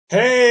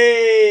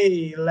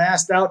Hey,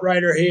 Last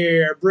Outrider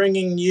here,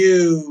 bringing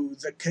you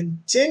the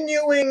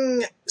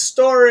continuing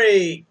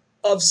story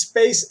of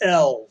Space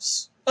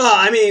Elves.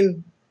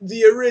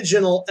 The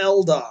original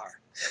Eldar.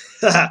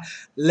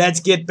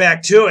 Let's get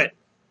back to it.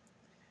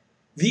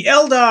 The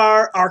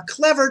Eldar are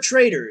clever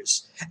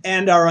traders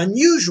and are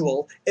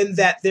unusual in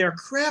that their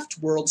craft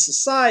world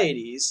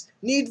societies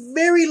need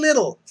very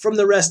little from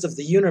the rest of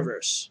the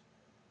universe.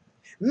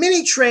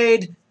 Many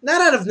trade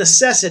not out of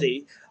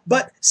necessity,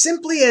 but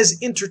simply as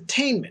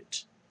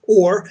entertainment,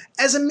 or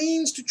as a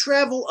means to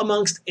travel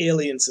amongst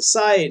alien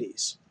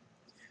societies.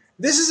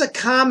 This is a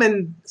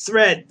common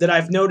thread that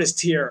I've noticed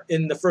here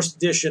in the first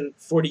edition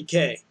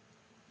 40k.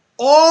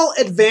 All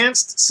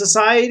advanced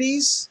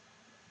societies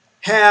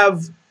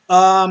have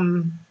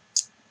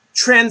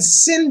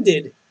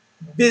transcended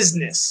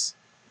business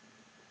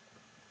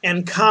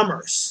and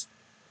commerce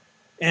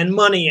and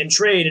money and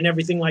trade and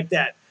everything like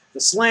that.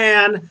 The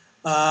Slan,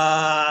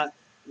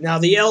 now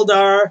the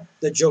Eldar,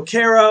 the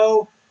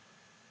Jokero,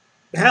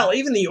 hell,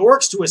 even the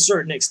Orcs to a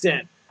certain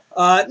extent.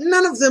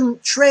 None of them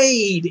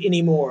trade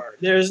anymore.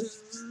 They're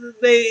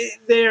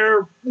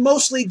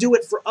mostly do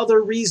it for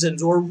other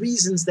reasons, or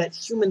reasons that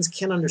humans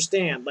can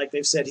understand, like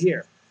they've said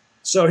here.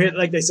 So here,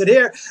 like they said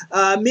here,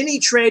 many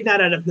trade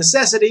not out of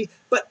necessity,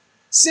 but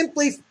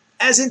simply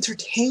as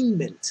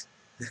entertainment,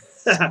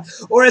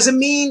 or as a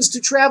means to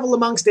travel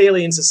amongst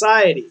alien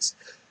societies.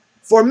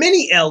 For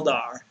many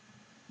Eldar,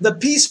 the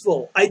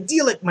peaceful,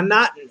 idyllic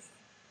monotony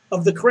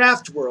of the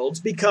craft worlds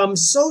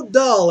becomes so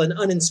dull and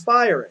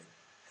uninspiring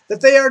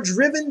that they are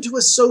driven to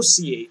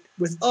associate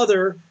with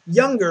other,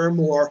 younger,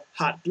 more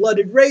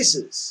hot-blooded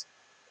races.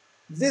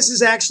 This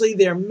is actually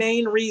their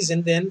main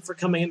reason, then, for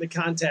coming into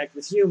contact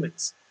with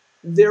humans.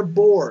 They're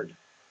bored.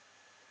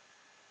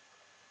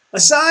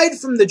 Aside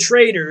from the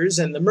traders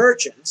and the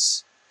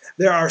merchants,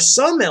 there are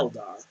some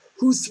Eldar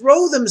who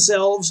throw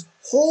themselves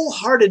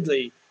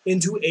wholeheartedly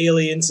into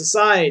alien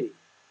society,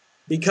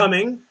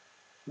 becoming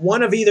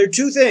one of either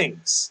two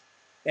things: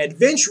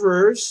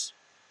 adventurers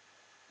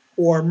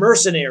or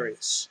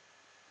mercenaries.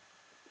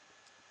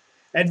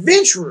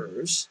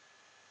 Adventurers,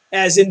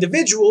 as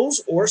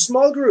individuals or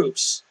small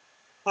groups,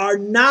 are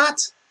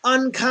not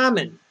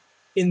uncommon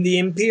in the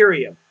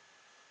Imperium.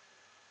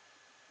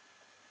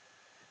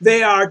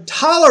 They are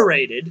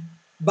tolerated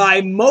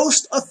by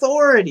most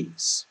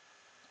authorities,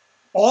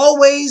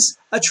 always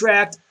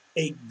attract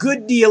a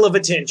good deal of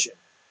attention.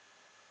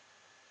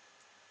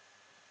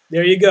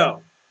 There you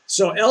go.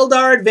 So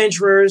Eldar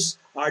adventurers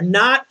are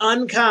not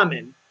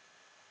uncommon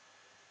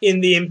in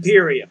the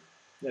Imperium.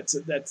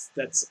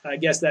 I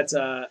guess that's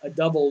a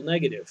double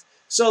negative.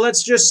 So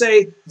let's just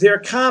say they're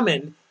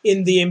common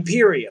in the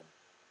Imperium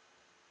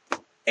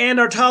and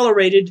are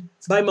tolerated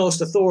by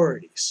most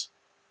authorities.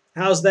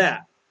 How's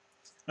that?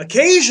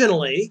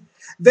 Occasionally,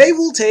 they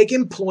will take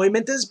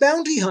employment as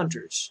bounty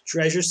hunters,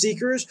 treasure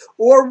seekers,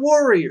 or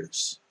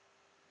warriors.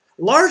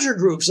 Larger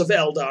groups of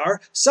Eldar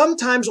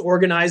sometimes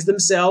organize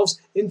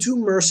themselves into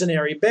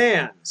mercenary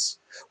bands,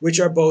 which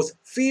are both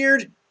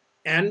feared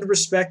and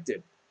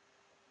respected.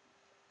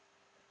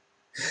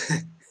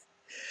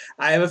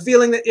 I have a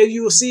feeling that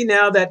you will see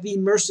now that the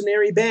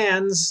mercenary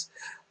bands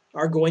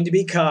are going to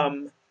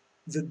become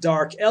the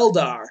Dark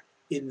Eldar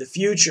in the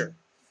future.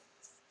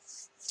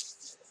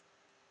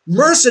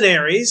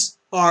 Mercenaries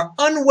are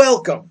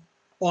unwelcome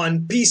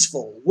on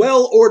peaceful,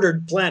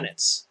 well-ordered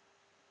planets,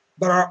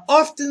 but are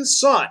often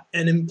sought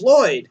and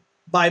employed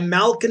by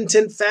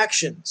malcontent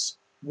factions,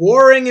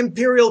 warring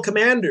imperial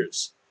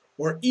commanders,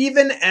 or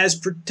even as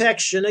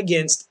protection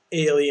against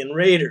alien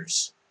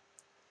raiders.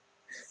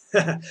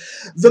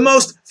 The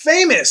most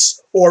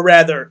famous, or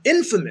rather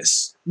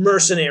infamous,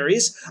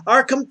 mercenaries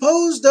are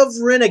composed of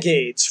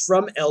renegades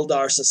from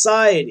Eldar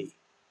society.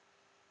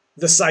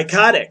 The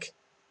psychotic,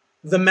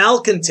 the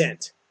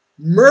malcontent,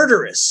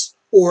 murderous,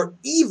 or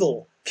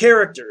evil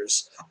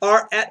characters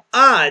are at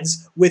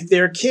odds with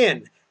their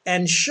kin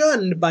and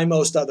shunned by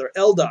most other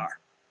Eldar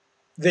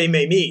they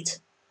may meet.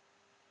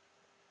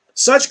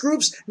 Such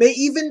groups may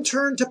even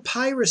turn to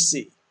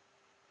piracy,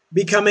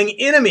 becoming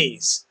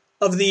enemies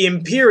of the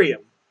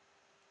Imperium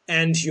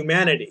and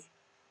humanity.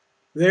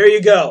 There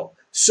you go.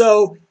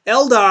 So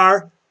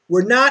Eldar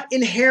were not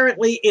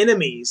inherently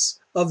enemies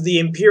of the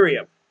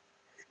Imperium.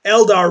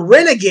 Eldar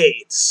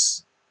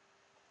renegades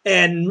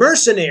and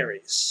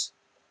mercenaries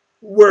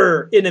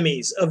were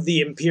enemies of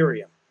the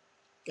Imperium.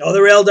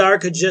 Other Eldar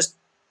could just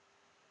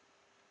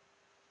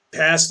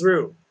pass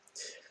through.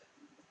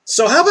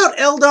 So how about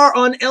Eldar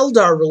on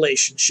Eldar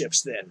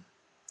relationships then,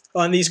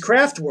 on these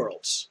craft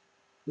worlds?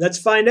 Let's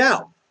find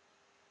out.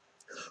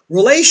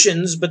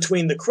 Relations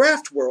between the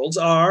craft worlds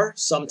are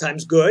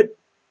sometimes good,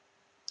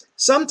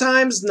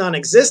 sometimes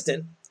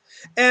non-existent,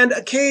 and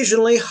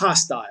occasionally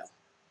hostile,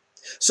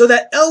 so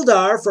that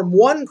Eldar from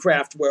one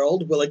craft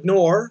world will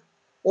ignore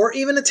or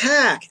even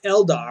attack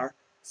Eldar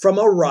from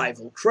a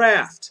rival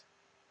craft.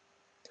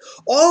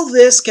 All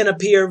this can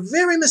appear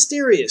very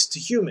mysterious to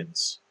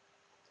humans.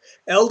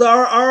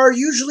 Eldar are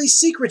usually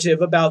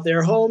secretive about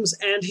their homes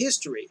and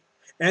history,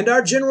 and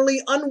are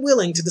generally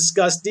unwilling to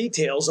discuss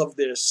details of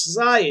their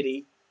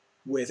society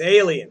with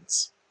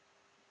aliens.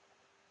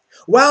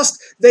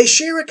 Whilst they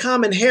share a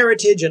common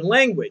heritage and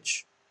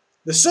language,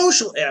 the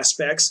social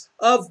aspects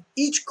of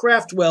each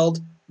craft world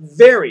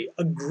vary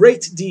a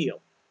great deal.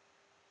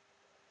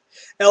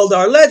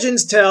 Eldar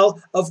legends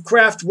tell of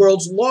craft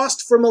worlds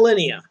lost for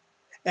millennia,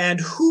 and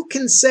who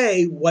can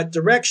say what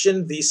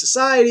direction these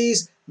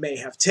societies may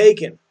have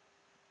taken.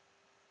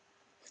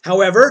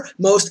 However,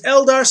 most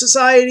Eldar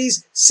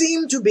societies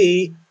seem to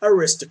be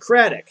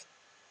aristocratic.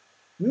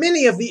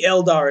 Many of the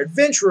Eldar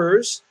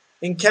adventurers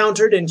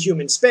encountered in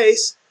human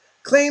space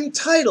claim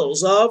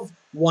titles of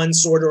one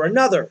sort or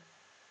another,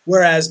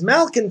 whereas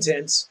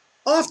malcontents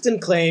often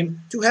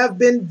claim to have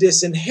been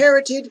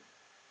disinherited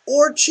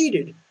or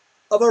cheated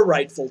of a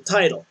rightful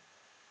title.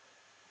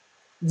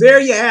 There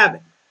you have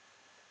it.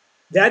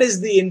 That is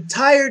the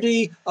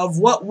entirety of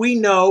what we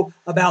know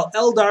about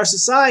Eldar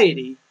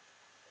society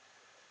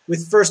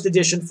with 1st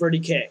edition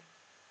 40k.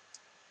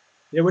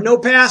 There were no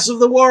Paths of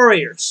the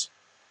Warriors.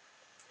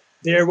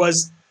 There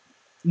was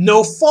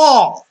no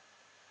Fall,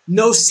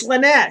 no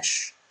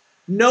Slanesh,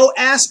 no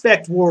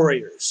Aspect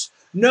Warriors,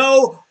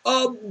 no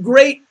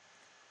Great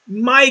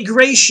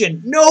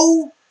Migration,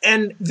 no,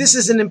 and this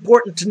is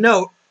important to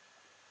note,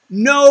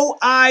 no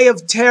Eye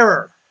of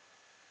Terror.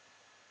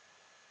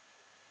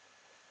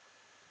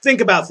 Think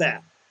about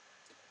that.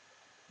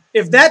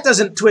 If that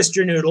doesn't twist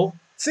your noodle,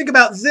 think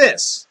about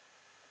this.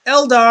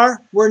 Eldar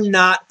were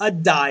not a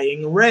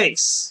dying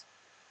race.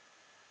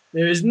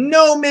 There is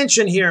no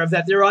mention here of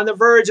that they're on the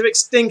verge of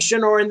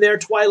extinction or in their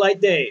twilight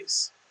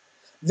days.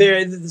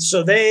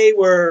 So they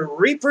were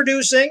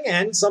reproducing,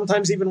 and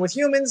sometimes even with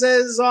humans,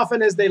 as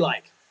often as they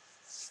like.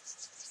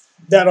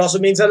 That also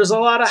means that there's a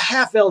lot of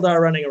half-Eldar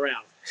running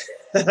around.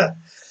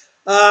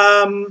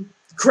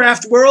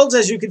 Craft worlds,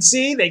 as you can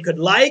see, they could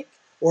like,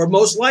 or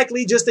most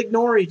likely just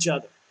ignore each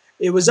other.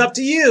 It was up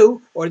to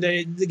you, or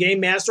the game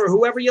master, or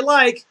whoever you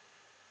like,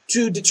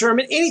 to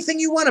determine anything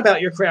you want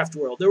about your craft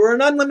world. There were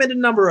an unlimited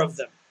number of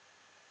them.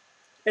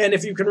 And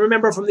if you can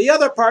remember from the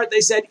other part, they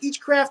said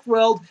each craft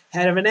world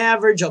had an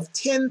average of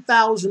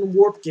 10,000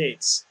 warp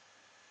gates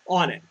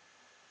on it.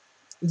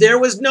 There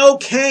was no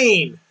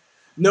Kane,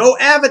 no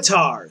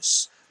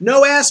avatars,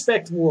 no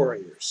aspect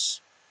warriors,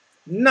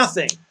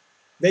 nothing.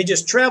 They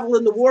just traveled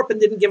in the warp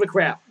and didn't give a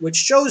crap, which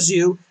shows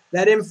you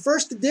that in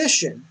 1st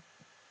edition,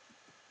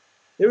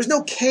 there was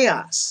no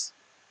chaos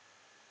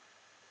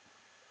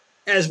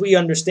as we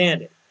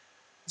understand it.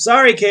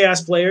 Sorry,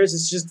 Chaos players,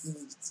 it's just,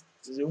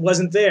 it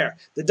wasn't there.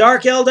 The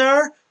Dark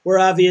Eldar were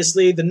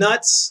obviously the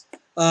nuts,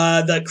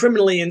 the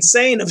criminally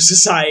insane of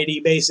society,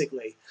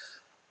 basically.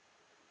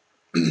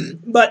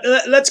 But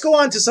let's go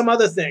on to some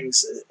other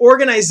things.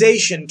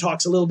 Organization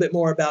talks a little bit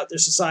more about their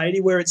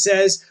society, where it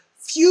says,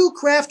 few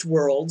craft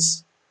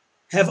worlds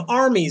have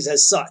armies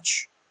as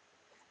such.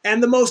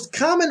 And the most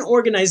common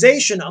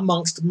organization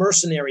amongst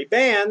mercenary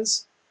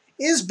bands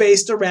is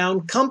based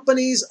around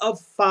squads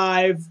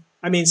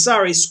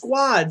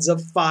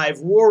of 5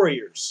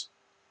 warriors.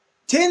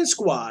 10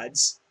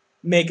 squads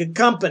make a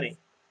company.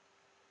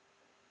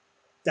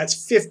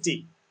 That's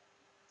 50.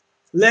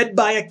 Led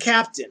by a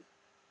captain.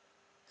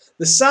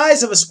 The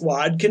size of a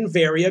squad can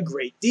vary a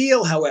great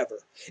deal, however,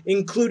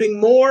 including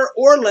more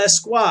or less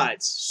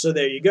squads. So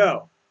there you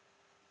go.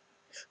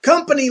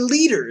 Company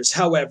leaders,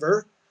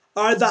 however,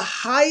 are the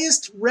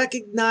highest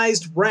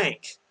recognized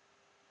rank.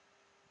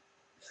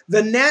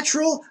 The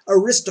natural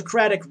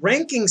aristocratic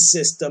ranking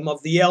system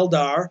of the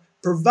Eldar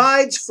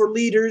provides for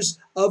leaders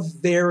of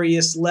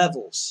various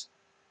levels.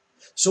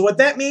 So what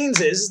that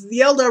means is the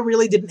Eldar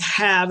really didn't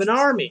have an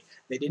army.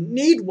 They didn't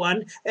need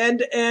one,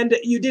 and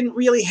you didn't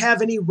really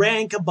have any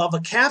rank above a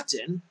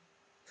captain,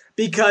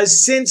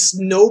 because since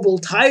noble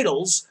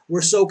titles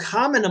were so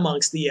common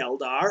amongst the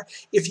Eldar,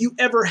 if you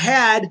ever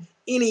had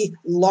any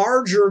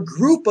larger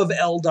group of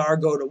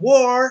Eldar go to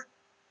war,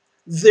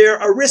 their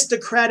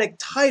aristocratic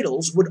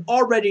titles would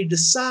already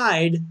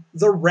decide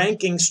the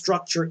ranking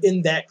structure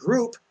in that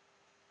group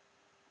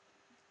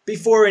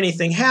before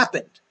anything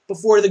happened,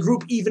 before the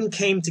group even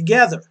came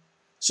together.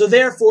 So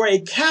therefore a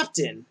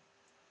captain,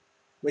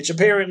 which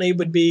apparently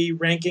would be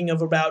ranking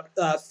of about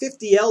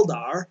 50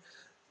 Eldar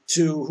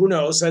to, who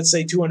knows, let's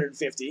say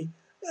 250,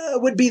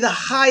 would be the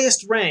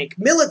highest rank,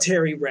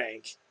 military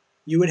rank,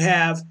 you would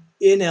have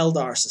in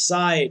Eldar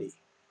society.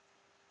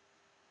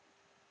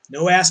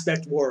 No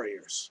aspect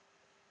warriors.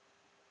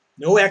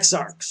 No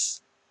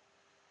exarchs.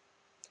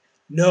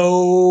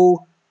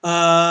 No,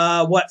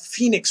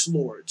 Phoenix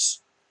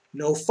Lords.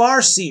 No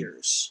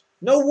Farseers.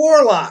 No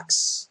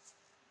Warlocks.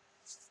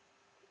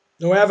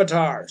 No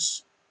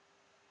Avatars.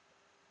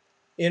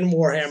 In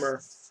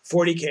Warhammer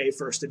 40k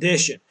 1st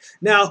edition.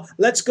 Now,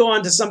 let's go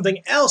on to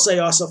something else I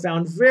also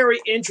found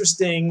very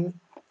interesting,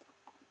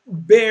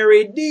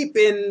 buried deep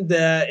in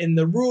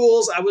the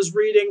rules. I was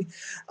reading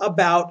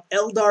about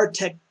Eldar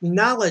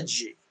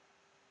technology.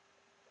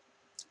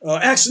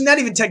 Actually, not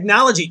even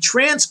technology,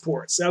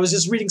 transports. I was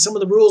just reading some of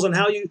the rules on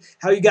how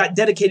you got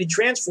dedicated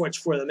transports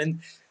for them,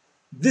 and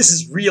this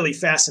is really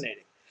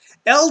fascinating.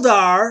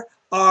 Eldar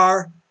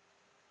are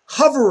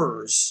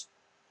hoverers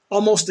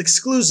almost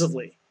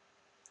exclusively,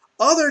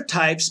 other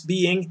types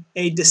being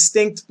a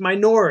distinct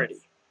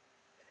minority.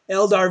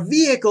 Eldar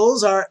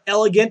vehicles are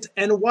elegant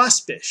and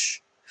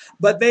waspish,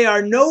 but they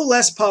are no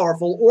less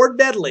powerful or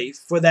deadly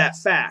for that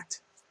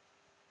fact.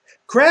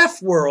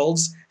 Craft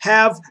worlds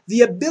have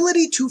the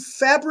ability to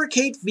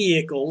fabricate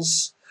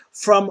vehicles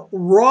from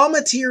raw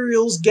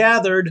materials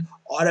gathered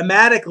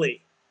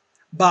automatically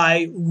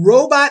by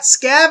robot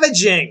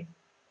scavenging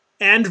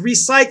and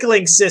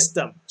recycling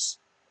systems.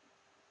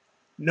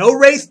 No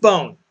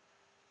Wraithbone,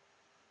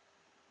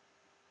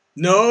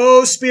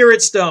 no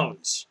Spirit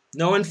Stones,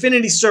 no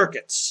Infinity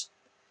Circuits.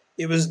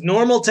 It was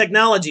normal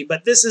technology,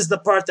 but this is the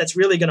part that's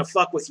really going to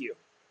fuck with you.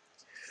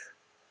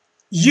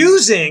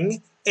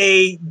 Using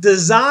a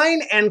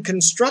design and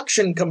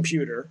construction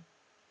computer,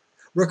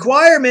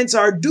 requirements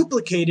are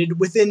duplicated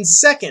within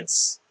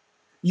seconds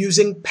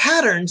using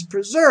patterns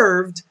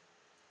preserved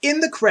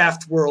in the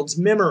craft world's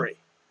memory.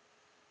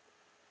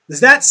 Does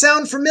that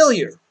sound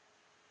familiar?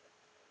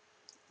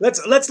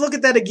 Let's look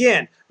at that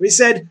again. We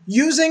said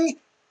using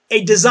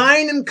a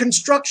design and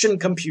construction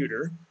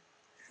computer,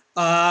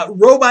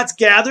 robots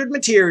gathered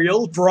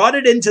material, brought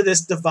it into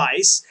this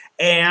device,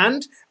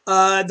 and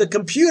the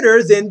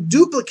computer then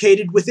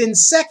duplicated within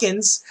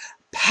seconds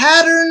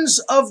patterns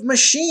of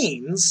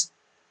machines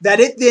that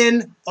it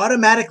then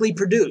automatically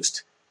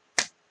produced.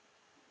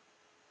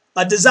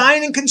 A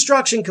design and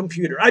construction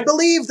computer. I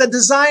believe the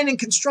design and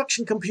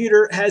construction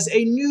computer has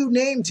a new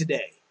name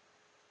today,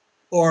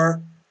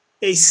 or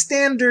a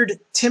standard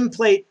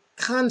template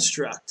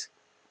construct,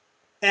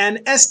 an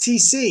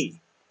STC.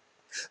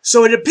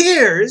 So it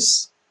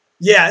appears,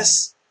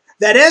 yes,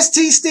 that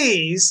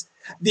STCs,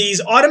 these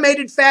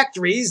automated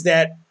factories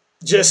that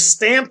just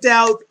stamped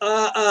out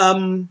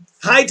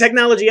high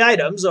technology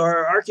items,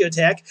 or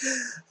archaeotech,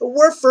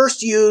 were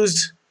first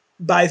used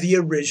by the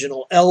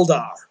original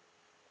Eldar.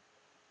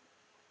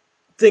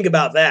 Think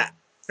about that.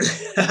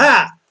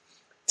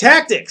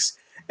 Tactics.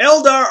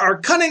 Eldar are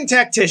cunning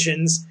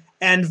tacticians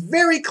and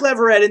very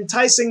clever at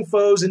enticing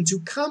foes into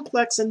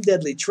complex and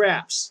deadly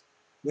traps.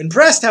 When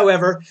pressed,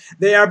 however,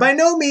 they are by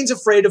no means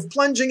afraid of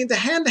plunging into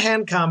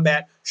hand-to-hand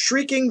combat,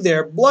 shrieking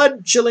their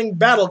blood-chilling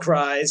battle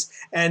cries,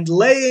 and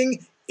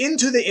laying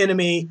into the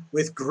enemy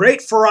with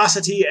great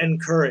ferocity and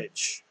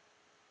courage.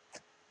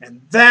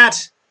 And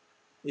that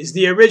is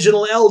the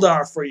original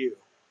Eldar for you.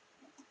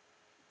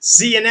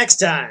 See you next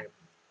time.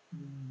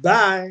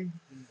 Bye.